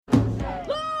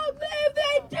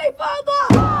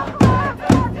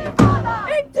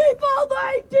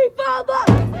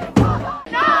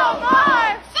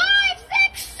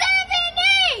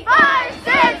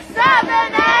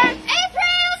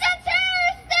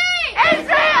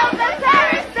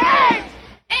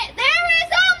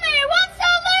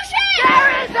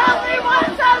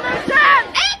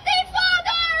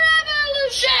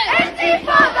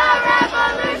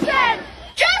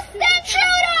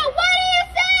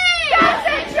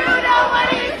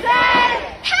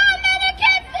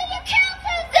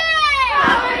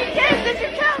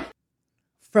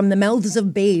From the mouths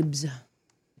of babes,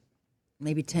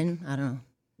 maybe 10, I don't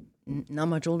know, not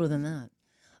much older than that.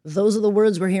 Those are the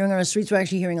words we're hearing on our streets. We're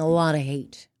actually hearing a lot of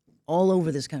hate all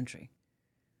over this country.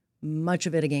 Much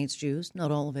of it against Jews,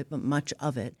 not all of it, but much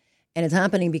of it. And it's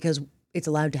happening because it's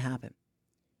allowed to happen.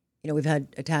 You know, we've had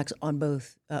attacks on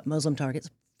both Muslim targets,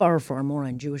 far, far more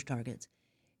on Jewish targets.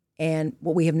 And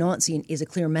what we have not seen is a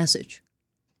clear message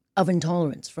of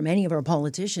intolerance from any of our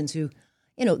politicians who,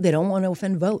 you know, they don't want to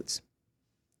offend votes.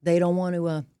 They don't want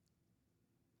to,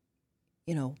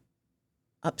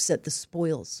 upset the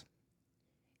spoils.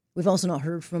 We've also not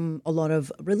heard from a lot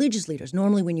of religious leaders.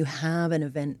 Normally when you have an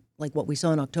event like what we saw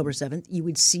on October 7th, you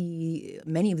would see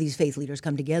many of these faith leaders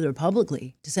come together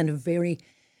publicly to send a very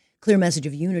clear message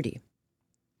of unity.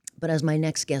 But as my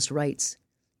next guest writes,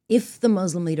 if the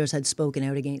Muslim leaders had spoken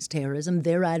out against terrorism,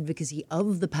 their advocacy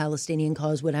of the Palestinian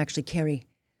cause would actually carry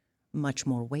much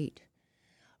more weight.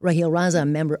 Raheel Raza, a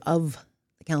member of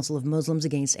the Council of Muslims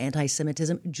Against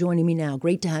Anti-Semitism, joining me now.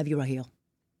 Great to have you, Raheel.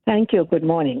 Thank you. Good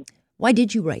morning. Why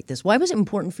did you write this? Why was it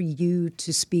important for you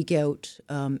to speak out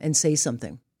and say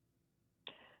something?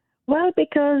 Well,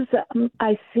 because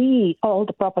I see all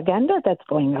the propaganda that's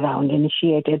going around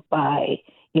initiated by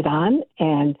Iran.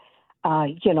 And,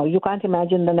 you can't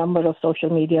imagine the number of social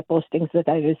media postings that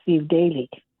I receive daily.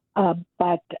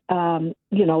 But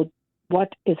what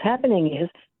is happening is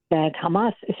that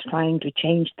Hamas is trying to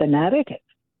change the narrative.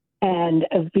 And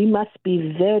we must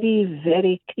be very,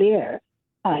 very clear.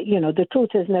 The truth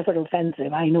is never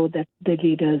offensive. I know that the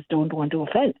leaders don't want to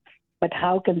offend. But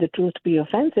how can the truth be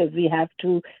offensive? We have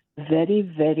to very,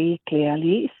 very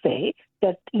clearly say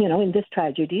that, in this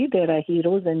tragedy, there are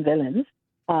heroes and villains.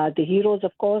 The heroes,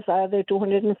 of course, are the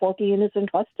 240 innocent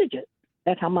hostages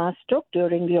that Hamas took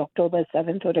during the October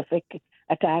 7th horrific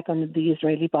attack on the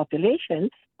Israeli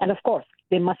population. And, of course,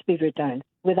 they must be returned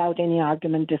without any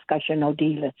argument, discussion, or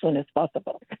deal as soon as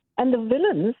possible. And the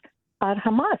villains are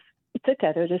Hamas. It's a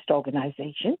terrorist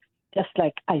organization, just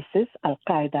like ISIS,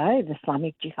 Al-Qaeda, and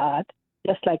Islamic Jihad,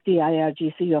 just like the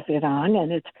IRGC of Iran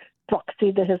and its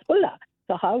proxy, the Hezbollah.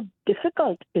 So how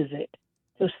difficult is it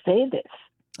to say this?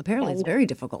 Apparently, it's very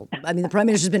difficult. I mean, the Prime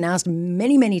Minister's been asked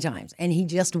many, many times, and he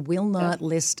just will not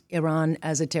list Iran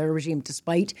as a terror regime,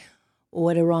 despite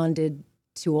what Iran did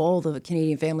to all the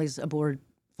Canadian families aboard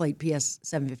Flight PS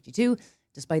 752,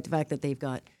 despite the fact that they've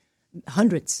got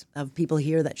hundreds of people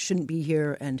here that shouldn't be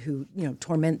here and who,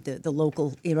 torment the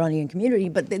local Iranian community,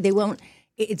 but they won't.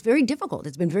 It's very difficult.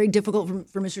 It's been very difficult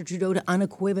for Mr. Trudeau to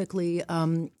unequivocally,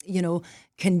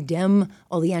 condemn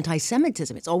all the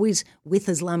anti-Semitism. It's always with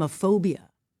Islamophobia.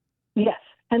 Yes,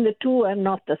 and the two are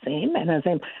not the same. And as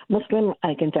a Muslim,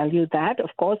 I can tell you that, of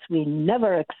course, we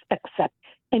never accept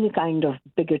any kind of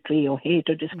bigotry or hate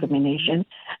or discrimination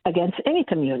against any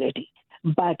community.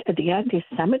 But the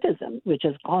anti-Semitism, which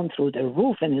has gone through the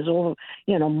roof and is over,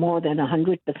 more than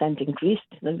 100% increased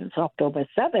since October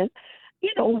 7th,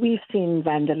 we've seen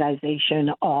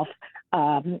vandalization of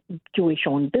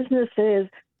Jewish-owned businesses.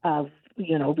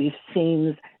 We've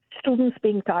seen students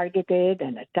being targeted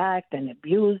and attacked and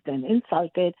abused and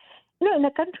insulted. In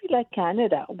a country like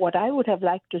Canada, what I would have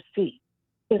liked to see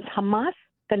is Hamas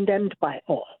condemned by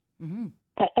all. Mm-hmm.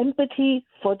 Empathy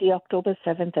for the October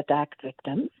 7th attack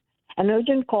victims, an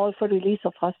urgent call for release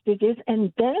of hostages,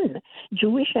 and then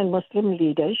Jewish and Muslim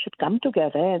leaders should come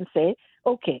together and say,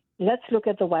 okay, let's look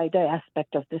at the wider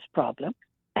aspect of this problem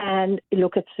and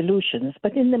look at solutions.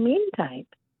 But in the meantime,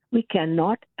 we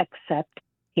cannot accept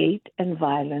hate and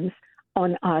violence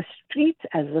on our streets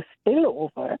as a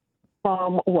spillover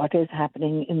from what is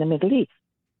happening in the Middle East.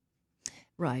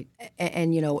 Right.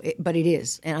 And but it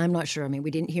is. And I'm not sure. I mean,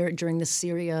 we didn't hear it during the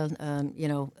Syria,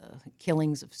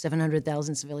 killings of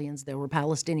 700,000 civilians. There were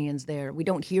Palestinians there. We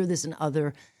don't hear this in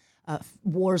other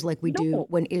wars like we do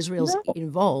when Israel's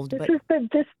involved.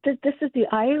 This is the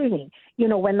irony.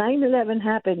 When 9/11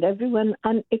 happened, everyone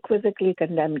unequivocally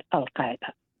condemned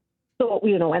Al-Qaeda. So,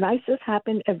 when ISIS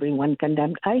happened, everyone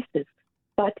condemned ISIS.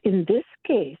 But in this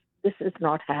case, this is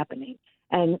not happening.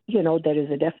 And, there is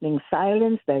a deafening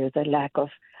silence. There is a lack of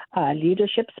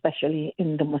leadership, especially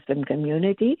in the Muslim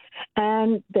community.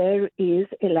 And there is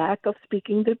a lack of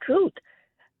speaking the truth.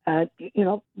 And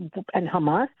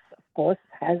Hamas, of course,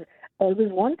 has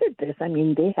always wanted this. I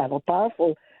mean, they have a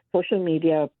powerful social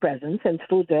media presence, and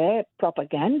through their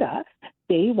propaganda,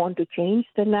 they want to change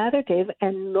the narrative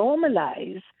and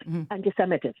normalize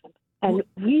anti-Semitism. And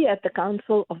we at the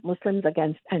Council of Muslims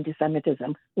Against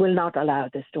Anti-Semitism will not allow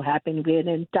this to happen. We're an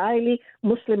entirely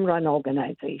Muslim-run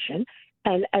organization.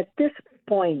 And at this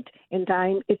point in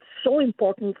time, it's so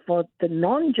important for the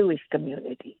non-Jewish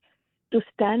community to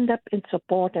stand up in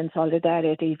support and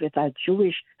solidarity with our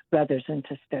Jewish brothers and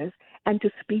sisters, and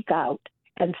to speak out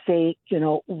and say,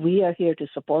 we are here to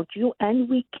support you and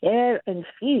we care and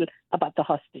feel about the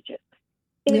hostages.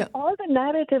 In all the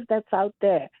narrative that's out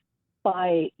there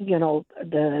by,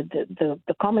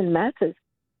 the common masses,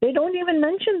 they don't even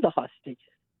mention the hostages.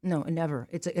 No, never.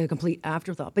 It's a complete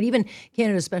afterthought. But even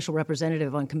Canada's special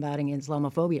representative on combating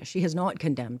Islamophobia, she has not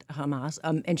condemned Hamas.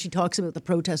 And she talks about the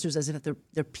protesters as if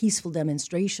they're peaceful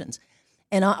demonstrations.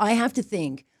 And I have to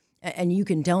think, and you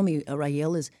can tell me,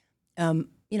 Raheel, is,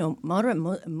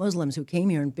 moderate Muslims who came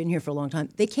here and been here for a long time,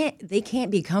 they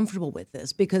can't be comfortable with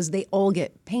this because they all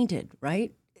get painted,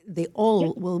 right? They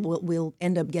all will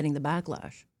end up getting the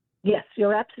backlash. Yes,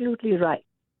 you're absolutely right.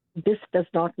 This does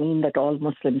not mean that all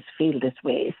Muslims feel this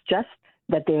way. It's just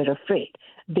that they're afraid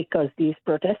because these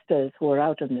protesters who are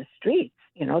out on the streets,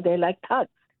 they're like thugs.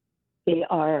 They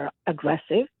are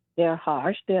aggressive, they're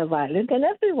harsh, they're violent, and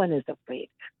everyone is afraid.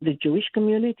 The Jewish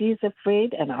community is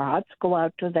afraid, and our hearts go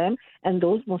out to them. And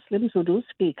those Muslims who do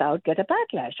speak out get a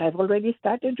backlash. I've already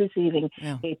started receiving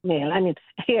hate mail. I mean,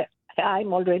 here,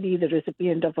 I'm already the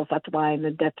recipient of a fatwa and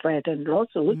a death threat and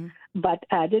lawsuit, but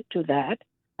added to that,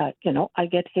 I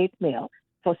get hate mail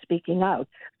for speaking out.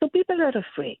 So people are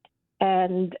afraid.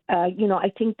 And,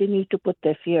 I think they need to put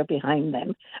their fear behind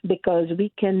them because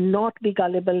we cannot be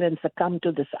gullible and succumb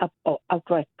to this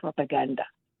outright propaganda.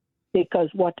 Because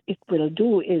what it will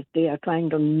do is they are trying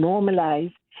to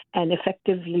normalize and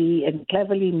effectively and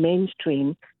cleverly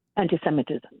mainstream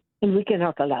anti-Semitism. And we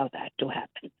cannot allow that to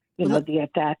happen. The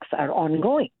attacks are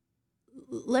ongoing.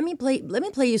 Let me play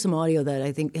you some audio that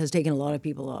I think has taken a lot of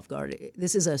people off guard.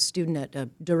 This is a student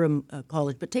at Durham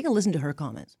College, but take a listen to her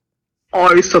comments.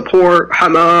 I support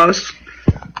Hamas.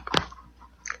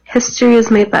 History is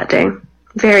made that day.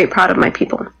 Very proud of my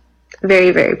people.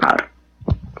 Very, very proud.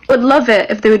 Would love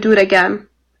it if they would do it again,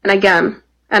 and again,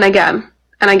 and again,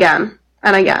 and again,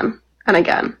 and again, and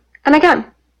again, and again.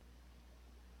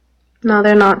 No,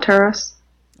 they're not terrorists.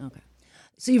 Okay.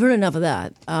 So you've heard enough of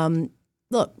that.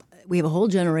 Look, we have a whole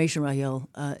generation, Raheel,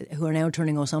 who are now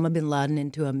turning Osama bin Laden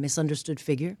into a misunderstood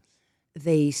figure.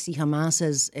 They see Hamas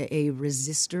as a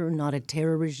resistor, not a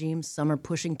terror regime. Some are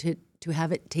pushing to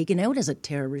have it taken out as a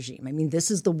terror regime. I mean,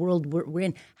 this is the world we're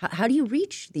in. How do you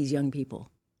reach these young people?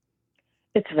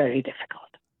 It's very difficult.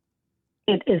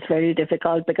 It is very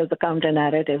difficult because the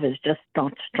counter-narrative is just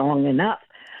not strong enough.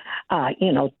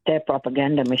 Their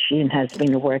propaganda machine has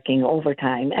been working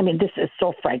overtime. I mean, this is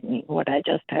so frightening. What I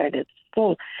just heard is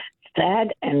so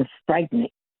sad and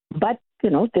frightening. But,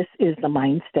 this is the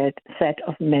mindset set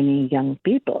of many young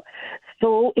people.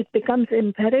 So it becomes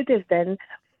imperative then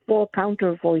for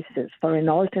counter voices, for an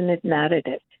alternate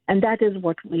narrative. And that is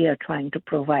what we are trying to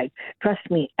provide. Trust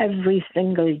me, every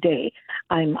single day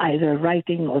I'm either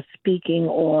writing or speaking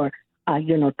or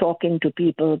talking to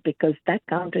people because that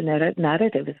counter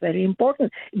narrative is very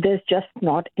important. There's just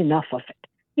not enough of it.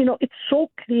 It's so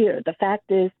clear. The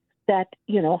fact is that,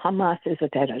 Hamas is a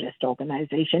terrorist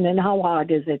organization. And how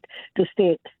hard is it to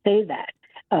say that?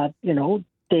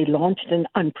 They launched an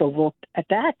unprovoked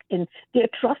attack. And the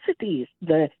atrocities,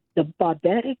 the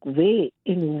barbaric way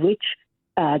in which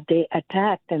they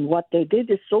attacked and what they did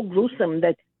is so gruesome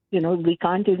that, we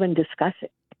can't even discuss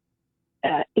it.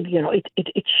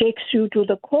 It shakes you to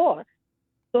the core.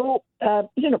 So,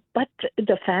 but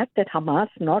the fact that Hamas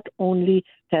not only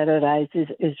terrorizes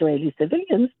Israeli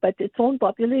civilians, but its own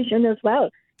population as well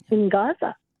in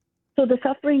Gaza. So the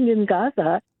suffering in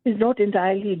Gaza is not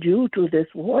entirely due to this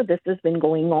war. This has been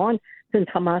going on since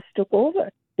Hamas took over.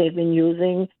 They've been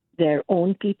using their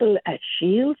own people as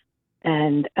shields,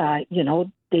 and,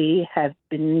 they have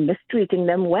been mistreating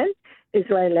them. When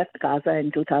Israel left Gaza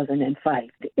in 2005,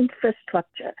 the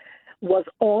infrastructure was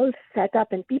all set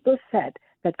up, and people said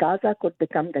that Gaza could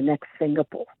become the next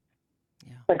Singapore.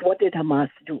 Yeah. But what did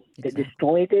Hamas do? Exactly. They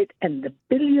destroyed it, and the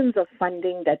billions of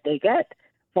funding that they get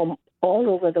from all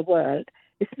over the world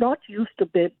is not used to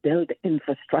build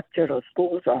infrastructure or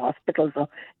schools or hospitals or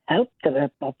help the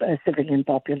civilian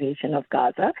population of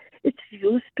Gaza. It's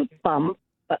used to pump,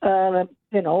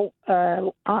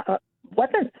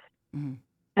 weapons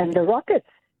and the rockets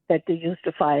that they used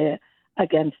to fire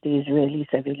against the Israeli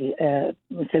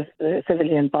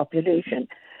civilian population.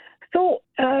 So,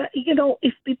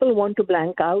 if people want to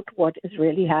blank out what has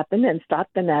really happened and start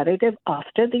the narrative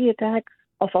after the attack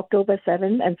of October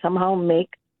 7th and somehow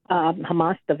make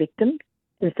Hamas the victim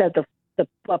instead of the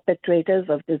perpetrators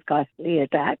of this ghastly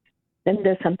attack, then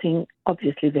there's something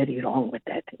obviously very wrong with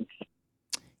that.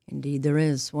 Indeed there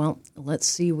is. Well, let's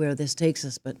see where this takes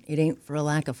us, but it ain't for a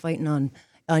lack of fighting on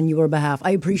your behalf.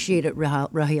 I appreciate it,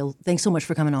 Raheel. Thanks so much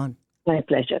for coming on. My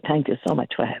pleasure. Thank you so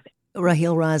much for having me.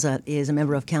 Raheel Raza is a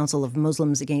member of Council of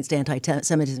Muslims Against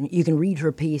Anti-Semitism. You can read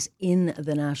her piece in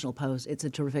the National Post. It's a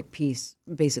terrific piece,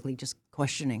 basically just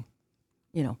questioning,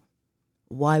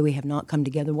 why we have not come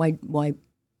together, why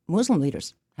Muslim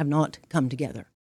leaders have not come together.